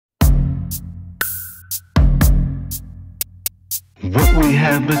What we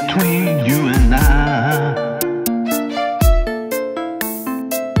have between you and I,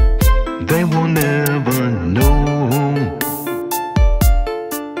 they will never know.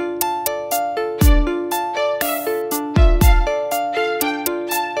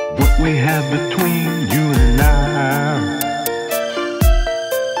 What we have between you and I,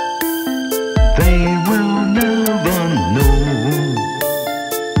 they will never know.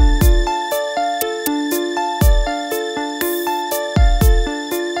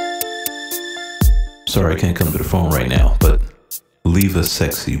 Sorry I can't come to the phone right now, but leave a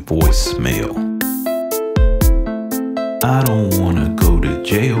sexy voicemail. I don't wanna go to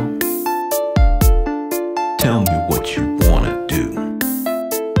jail. Tell me what you wanna do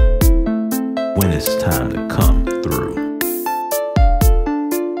when it's time to come through.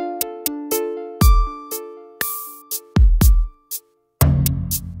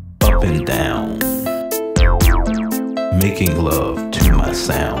 Up and down, making love to my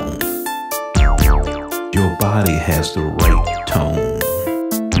sound. Your body has the right tone.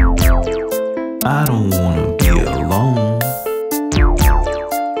 I don't wanna be alone.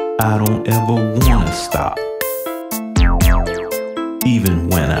 I don't ever wanna stop, even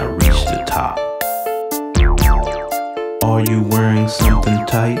when I reach the top. Are you wearing something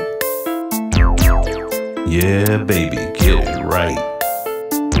tight? Yeah, baby, get it right.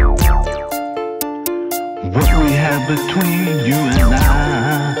 What we have between you and I,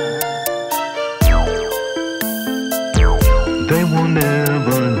 they will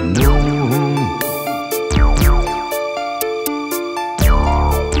never know.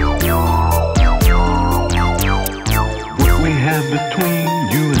 What we have between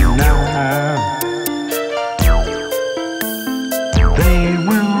you and I, they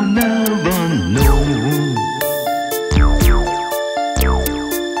will never know.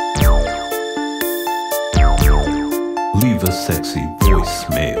 Leave a sexy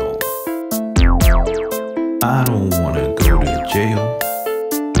voicemail. I don't wanna go to jail.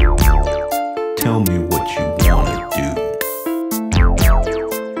 Tell me what you wanna do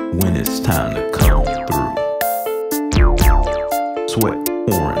when it's time to come through. Sweat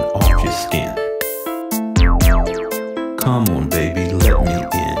pouring off your skin. Come on, baby, let me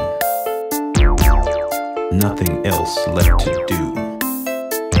in. Nothing else left to do.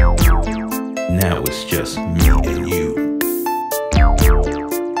 Now it's just me and you.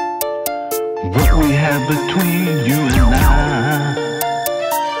 What we have between you and I,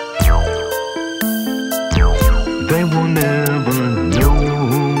 they will never know.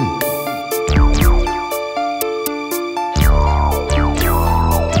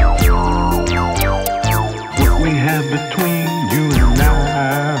 What we have between you and I,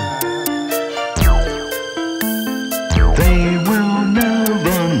 they will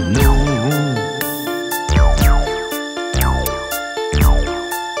never know.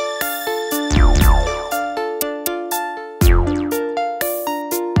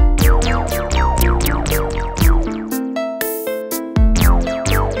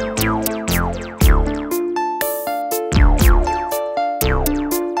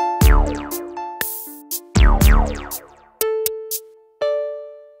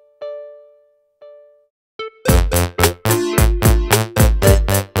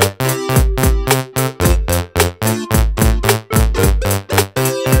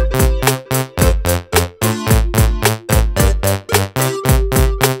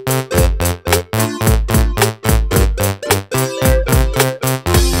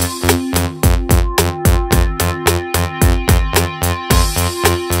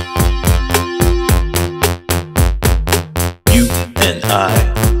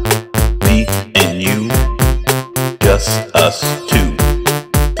 Me and you, just us two,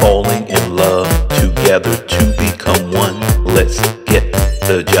 falling in love together to become one. Let's get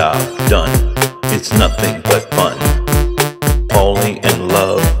the job done. It's nothing but fun, falling in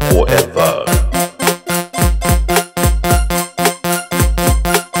love forever.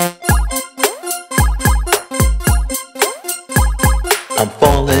 I'm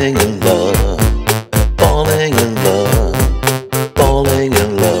falling in love, falling in love, falling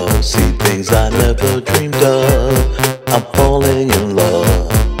in love. See things I never dreamed of. I'm falling in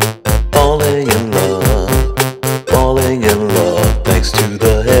love, falling in love, falling in love. Thanks to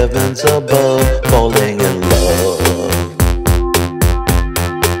the heavens above, falling in love.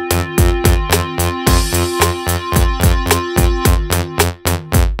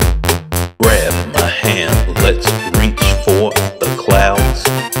 Grab my hand, let's reach for the clouds.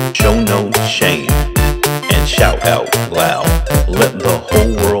 Show no shame and shout out loud. Let the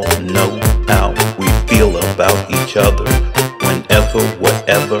whole world know how we feel about each other. Whenever,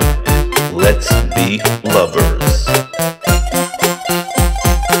 whatever, let's be lovers.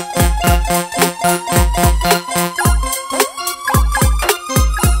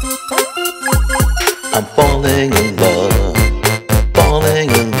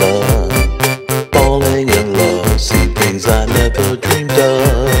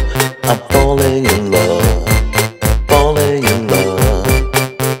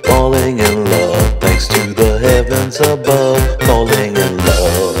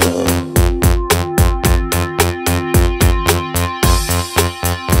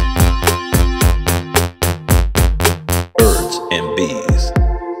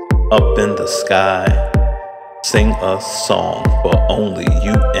 sky. Sing a song for only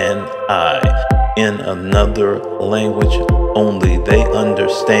you and I, in another language only they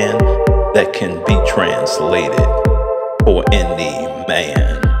understand, that can be translated for any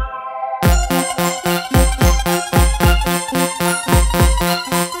man.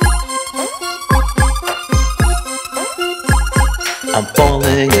 I'm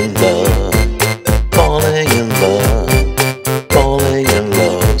falling in love, falling in love, falling in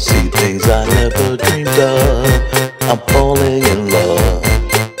love. See things I never dreamed of. I'm falling in love,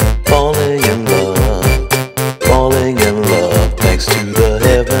 falling in love, falling in love. Thanks to the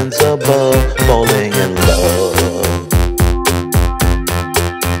heavens above, falling in love.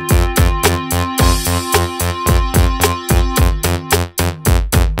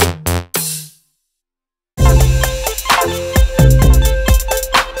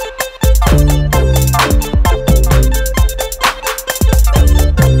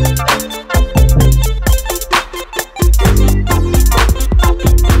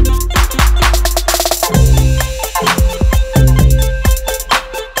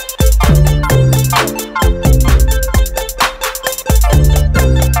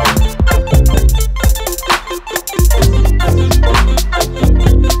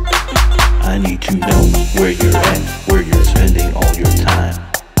 I need to know where you're at, where you're spending all your time.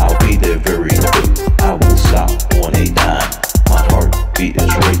 I'll be there very quick, I will stop on a dime. My heartbeat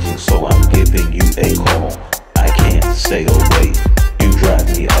is racing, so I'm giving you a call. I can't stay away, you drive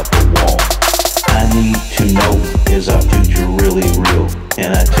me up a wall. I need to know, is our future really real?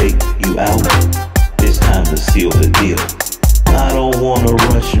 Can I take you out? It's time to seal the deal. I don't wanna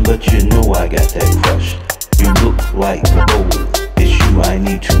rush, but you know I got that crush. You look like gold, it's you I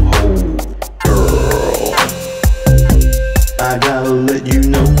need to hold. Girl, I gotta let you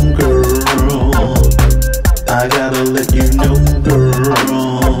know, girl, I gotta let you know, girl,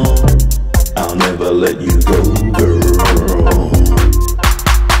 I'll never let you go, girl.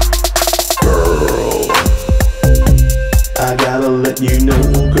 Girl, I gotta let you know,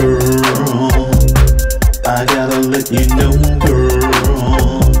 girl, I gotta let you know, girl,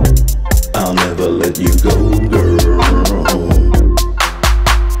 I'll never let you go, girl.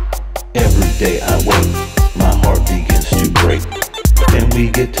 Every day I wait, my heart begins to break. Can we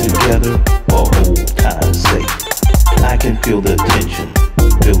get together for old time's sake? I can feel the tension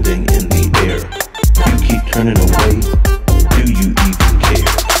building in the air. You keep turning away. Do you